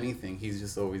wood, anything. He's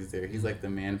just always there. He's the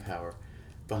manpower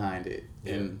behind it.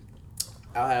 And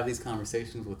I'll have these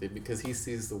conversations with it because he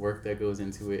sees the work that goes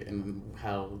into it and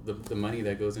how the money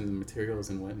that goes into the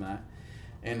materials and whatnot.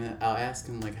 And I'll ask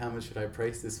him, how much should I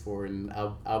price this for? And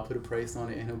I'll put a price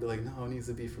on it, and he'll be like, no, it needs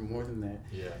to be for more than that.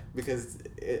 Yeah. Because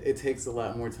it takes a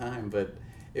lot more time, but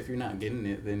if you're not getting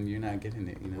it, then you're not getting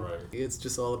it, Right. It's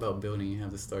just all about building. You have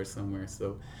to start somewhere.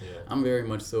 So I'm very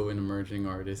much so an emerging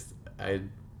artist. I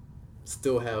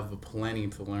still have plenty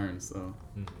to learn, so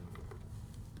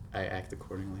I act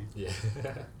accordingly. Yeah.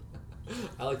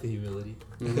 I like the humility.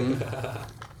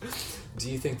 Do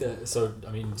you think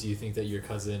that your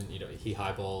cousin, he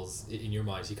highballs, in your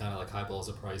mind, he kind of highballs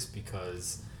a price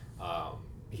because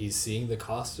he's seeing the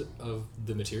cost of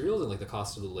the materials and the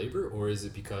cost of the labor, or is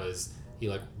it because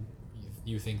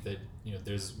you think that,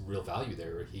 there's real value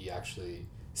there, or he actually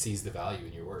sees the value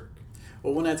in your work?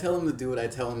 Well, when I tell him to do it, I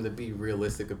tell him to be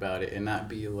realistic about it and not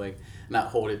be not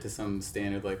hold it to some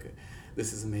standard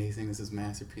this is amazing, this is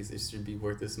masterpiece, it should be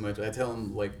worth this much. I tell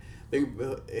him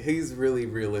he's really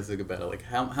realistic about it.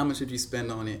 How much did you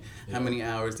spend on it? How many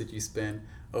hours did you spend?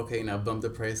 Okay, now bump the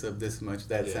price up this much.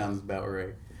 That sounds about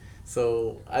right.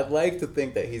 So I'd like to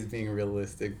think that he's being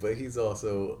realistic, but he's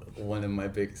also one of my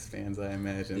biggest fans, I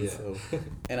imagine. Yeah. So,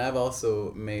 and I've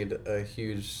also made a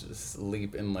huge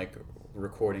leap in like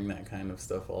recording that kind of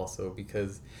stuff also,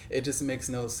 because it just makes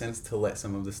no sense to let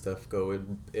some of the stuff go.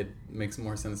 It makes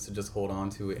more sense to just hold on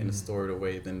to it and store it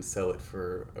away than sell it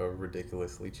for a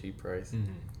ridiculously cheap price.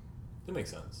 That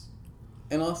makes sense.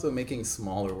 And also making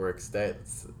smaller works,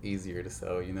 that's easier to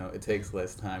sell, you know. It takes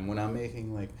less time. When I'm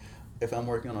making like, if I'm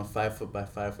working on a 5 foot by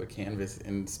 5 foot canvas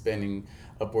and spending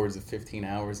upwards of 15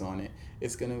 hours on it,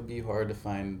 it's going to be hard to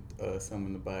find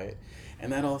someone to buy it.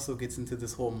 And that also gets into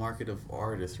this whole market of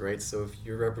artists, right? So if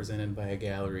you're represented by a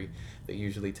gallery, they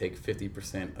usually take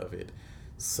 50% of it.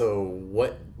 So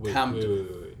what... Wait,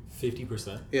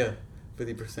 50%? Yeah,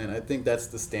 50%. I think that's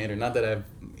the standard. Not that I've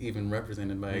even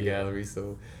represented by a gallery,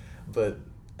 so... But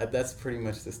that's pretty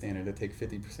much the standard. They take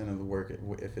 50% of the work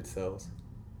if it sells.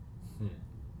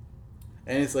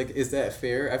 And it's like, is that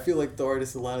fair? I feel like the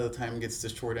artist a lot of the time gets the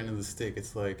short end of the stick.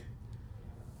 It's like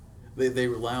they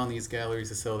rely on these galleries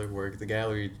to sell their work. The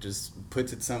gallery just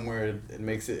puts it somewhere and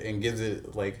makes it and gives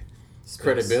it like space,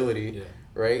 credibility,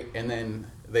 right? And then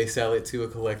they sell it to a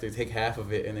collector, take half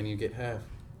of it, and then you get half.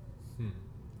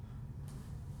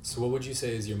 So what would you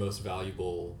say is your most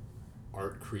valuable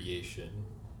art creation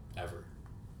ever?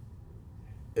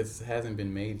 It hasn't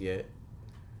been made yet.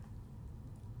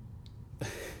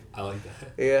 I like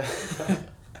that. Yeah.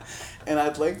 And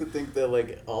I'd like to think that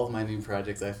like all of my new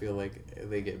projects, I feel like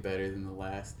they get better than the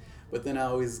last. But then I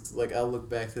always like, I'll look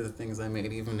back to the things I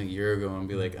made even a year ago and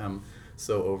be like, I'm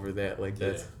so over that. Like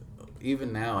that's,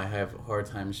 even now I have a hard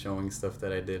time showing stuff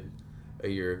that I did a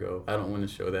year ago. I don't want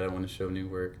to show that. I want to show new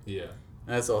work. Yeah.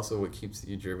 And that's also what keeps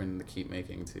you driven to keep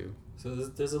making too. So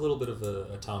there's a little bit of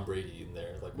a Tom Brady in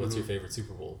there. Like, what's your favorite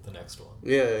Super Bowl? The next one.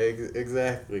 Yeah,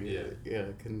 exactly. Yeah,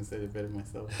 I couldn't have said it better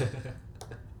myself.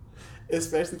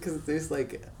 Especially because there's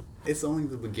like, it's only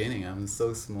the beginning. I'm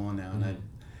so small now, and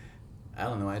I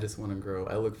don't know. I just want to grow.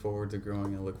 I look forward to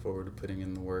growing. I look forward to putting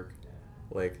in the work.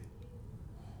 Like,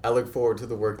 I look forward to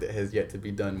the work that has yet to be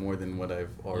done more than what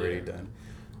I've already done,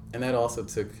 and that also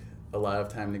took a lot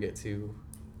of time to get to.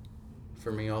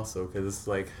 For me also, because it's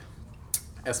like,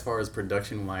 as far as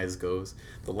production-wise goes,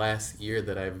 the last year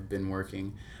that I've been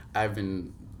working, I've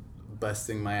been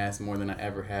busting my ass more than I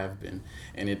ever have been,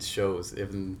 and it shows.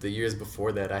 Even the years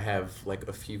before that, I have like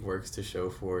a few works to show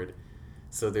for it,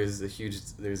 so there's a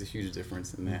huge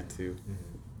difference in that too.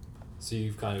 So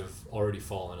you've kind of already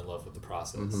fallen in love with the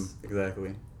process.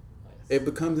 Exactly. It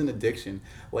becomes an addiction.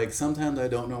 Like, sometimes I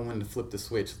don't know when to flip the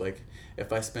switch. Like,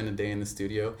 if I spend a day in the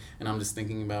studio and I'm just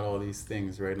thinking about all these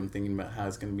things, right? I'm thinking about how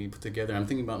it's going to be put together. I'm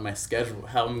thinking about my schedule,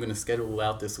 how I'm going to schedule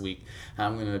out this week, how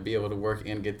I'm going to be able to work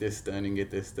and get this done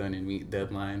and meet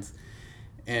deadlines.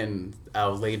 And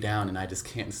I'll lay down and I just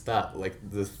can't stop. Like,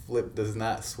 the flip does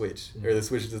not switch, or the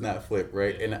switch does not flip,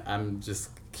 right? And I'm just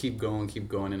keep going,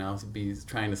 and I'll be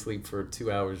trying to sleep for 2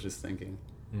 hours just thinking.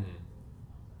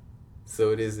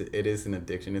 So it is an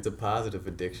addiction. It's a positive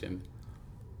addiction.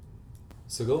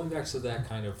 So going back to that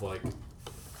kind of like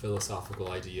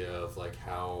philosophical idea of like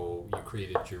how you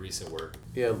created your recent work.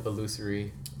 Yeah,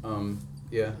 illusory.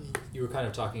 Yeah. You were kind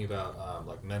of talking about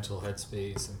like mental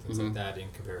headspace and things like that in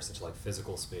comparison to like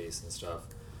physical space and stuff.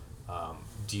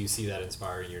 Do you see that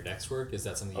inspiring your next work? Is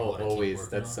that something you want to keep working on?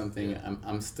 That's something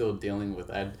I'm still dealing with.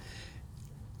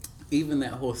 Even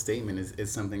that whole statement is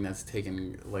something that's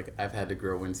taken, like, I've had to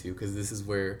grow into, because this is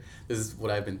what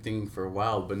I've been thinking for a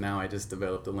while, but now I just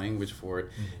developed a language for it.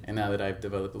 And now that I've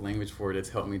developed the language for it, it's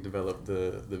helped me develop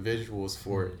the visuals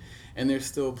for it. And there's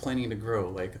still plenty to grow.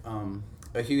 Like,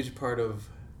 a huge part of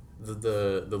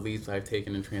the leaps I've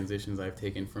taken and transitions I've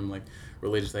taken from like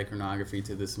religious iconography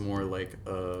to this more like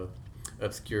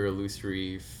obscure,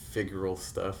 illusory, figural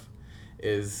stuff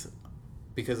is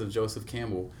because of Joseph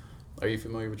Campbell. Are you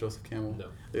familiar with Joseph Campbell? No.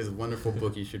 There's a wonderful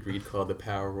book you should read called The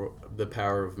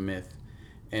Power of Myth,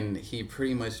 and he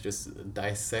pretty much just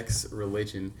dissects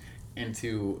religion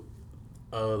into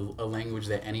a language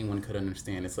that anyone could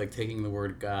understand. It's like taking the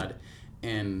word God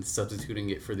and substituting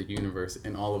it for the universe,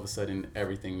 and all of a sudden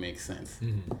everything makes sense.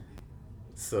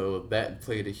 So that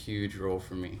played a huge role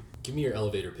for me. Give me your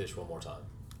elevator pitch one more time.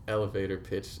 Elevator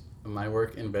pitch. My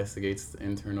work investigates the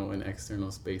internal and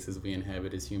external spaces we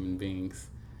inhabit as human beings.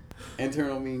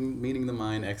 Internal meaning the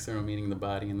mind, external meaning the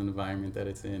body and the environment that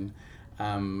it's in.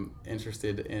 I'm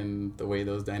interested in the way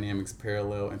those dynamics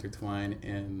parallel, intertwine,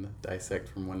 and dissect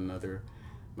from one another.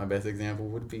 My best example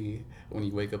would be when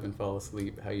you wake up and fall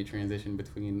asleep, how you transition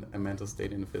between a mental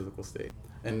state and a physical state.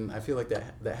 And I feel like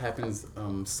that happens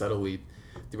subtly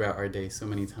throughout our day so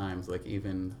many times, like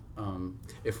even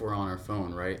if we're on our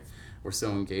phone, right? We're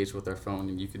so engaged with our phone,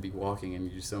 and you could be walking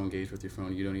and you're so engaged with your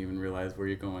phone you don't even realize where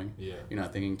you're going. Yeah. You're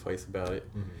not thinking twice about it.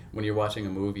 Mm-hmm. When you're watching a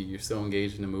movie, you're so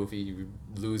engaged in the movie, you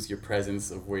lose your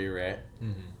presence of where you're at.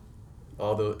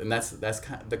 Mm-hmm. And that's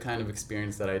the kind of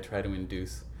experience that I try to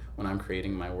induce when I'm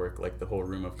creating my work, like the whole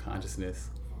room of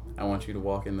consciousness. I want you to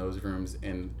walk in those rooms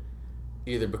and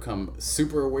either become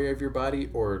super aware of your body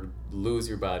or lose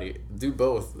your body. Do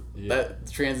both. Yeah.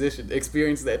 That transition,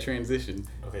 experience that transition.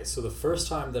 Okay, so the first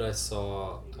time that I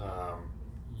saw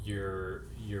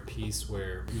your piece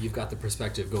where you've got the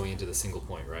perspective going into the single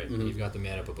point, right? Mm-hmm. You've got the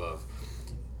man up above.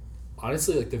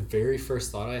 Honestly, like the very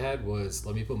first thought I had was,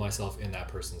 let me put myself in that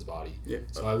person's body. Yeah.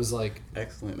 So I was like,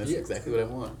 Excellent. That's exactly what I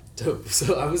want. dope.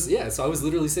 So I was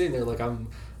literally sitting there like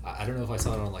I don't know if I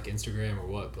saw it on like Instagram or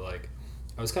what, but like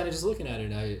I was kind of just looking at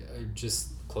it, and I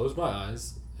just closed my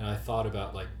eyes and I thought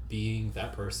about like being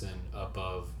that person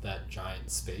above that giant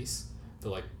space, the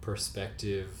like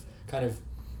perspective, kind of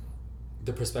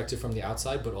the perspective from the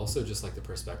outside, but also just like the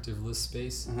perspectiveless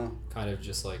space, kind of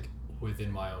just like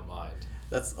within my own mind.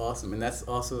 That's awesome. And that's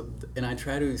also, and I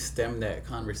try to stem that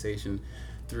conversation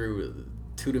through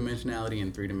two-dimensionality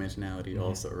and three-dimensionality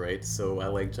also, right? So I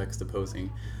like juxtaposing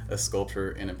a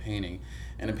sculpture and a painting.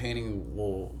 And a painting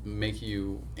will make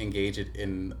you engage it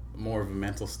in more of a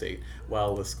mental state,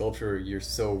 while the sculpture, you're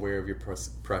so aware of your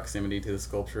proximity to the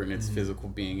sculpture and its physical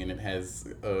being, and it has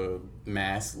a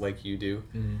mass like you do.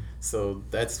 So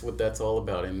that's what that's all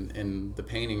about. In the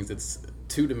paintings, it's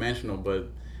two-dimensional, but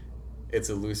it's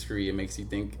illusory. It makes you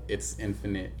think it's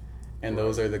infinite. And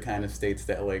those are the kind of states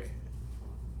that, like,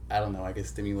 I don't know, I guess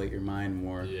stimulate your mind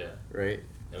more. Yeah. Right?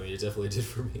 I mean, it definitely did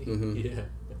for me. Mm-hmm. Yeah.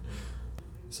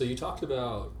 So you talked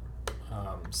about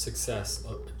success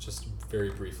just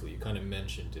very briefly. You kind of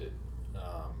mentioned it,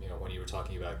 when you were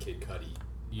talking about Kid Cudi.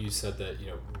 You said that,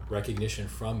 recognition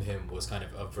from him was kind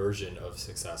of a version of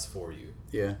success for you.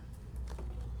 Yeah.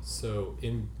 So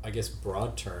in, I guess,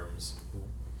 broad terms,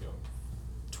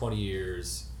 20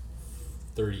 years,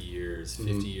 30 years,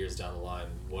 50 years down the line,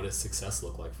 what does success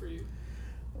look like for you?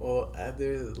 Well,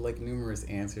 there's like numerous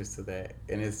answers to that,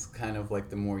 and it's kind of like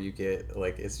the more you get,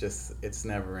 like it's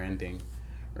never ending,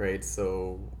 right?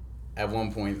 So at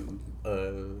one point,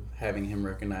 having him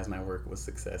recognize my work was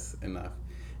success enough,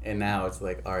 and now it's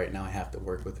like, all right, now I have to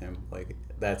work with him. Like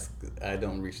I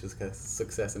don't reach this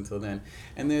success until then,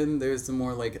 and then there's the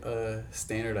more like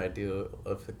standard ideal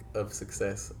of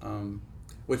success,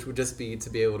 which would just be to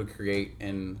be able to create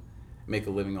and make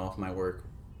a living off my work,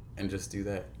 and just do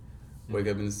that. Wake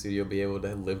up in the studio, be able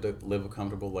to live a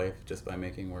comfortable life just by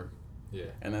making work. Yeah.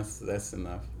 And that's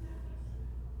enough.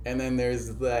 And then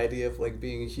there's the idea of like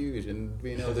being huge and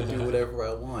being able to do whatever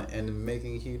I want and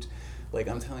making huge. Like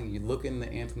I'm telling you, look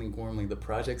into Anthony Gormley. The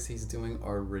projects he's doing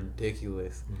are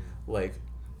ridiculous. Like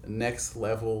next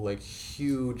level, like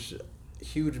huge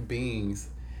beings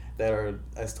that are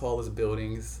as tall as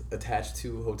buildings, attached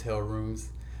to hotel rooms.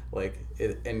 Like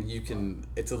it, and you can.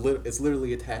 It's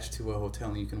literally attached to a hotel,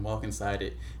 and you can walk inside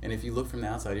it. And if you look from the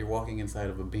outside, you're walking inside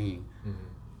of a being.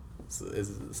 So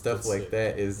stuff That's like sick.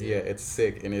 that is it's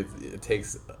sick, and it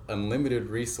takes unlimited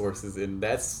resources, and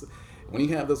that's when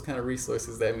you have those kind of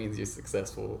resources, that means you're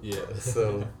successful. Yeah.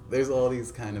 So there's all these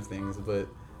kind of things, but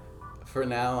for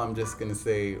now, I'm just gonna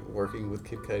say working with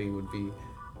Kid Cudi would be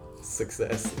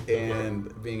success,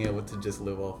 and being able to just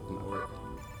live off of my work.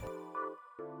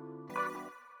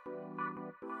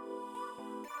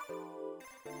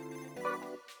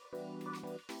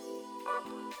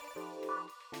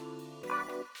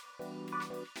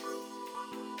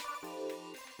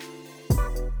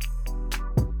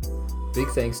 Big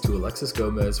thanks to Alexis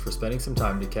Gomez for spending some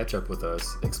time to catch up with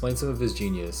us, explain some of his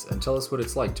genius, and tell us what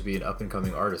it's like to be an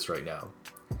up-and-coming artist right now.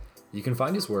 You can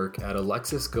find his work at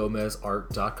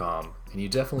alexisgomezart.com, and you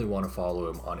definitely want to follow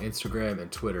him on Instagram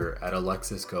and Twitter at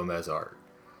alexisgomezart.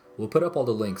 We'll put up all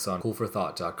the links on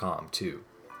coolforthought.com too.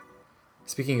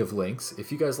 Speaking of links, if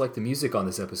you guys like the music on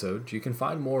this episode, you can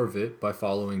find more of it by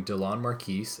following Delan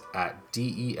Marquis at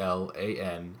DELANMARQ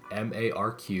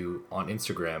on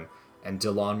Instagram, and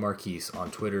Delan Marquis on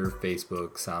Twitter,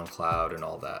 Facebook, SoundCloud, and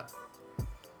all that.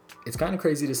 It's kind of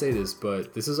crazy to say this,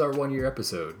 but this is our 1-year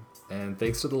episode, and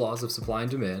thanks to the laws of supply and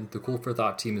demand, the Cool for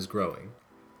Thought team is growing.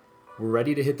 We're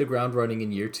ready to hit the ground running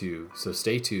in year 2, so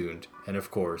stay tuned, and of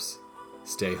course,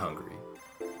 stay hungry.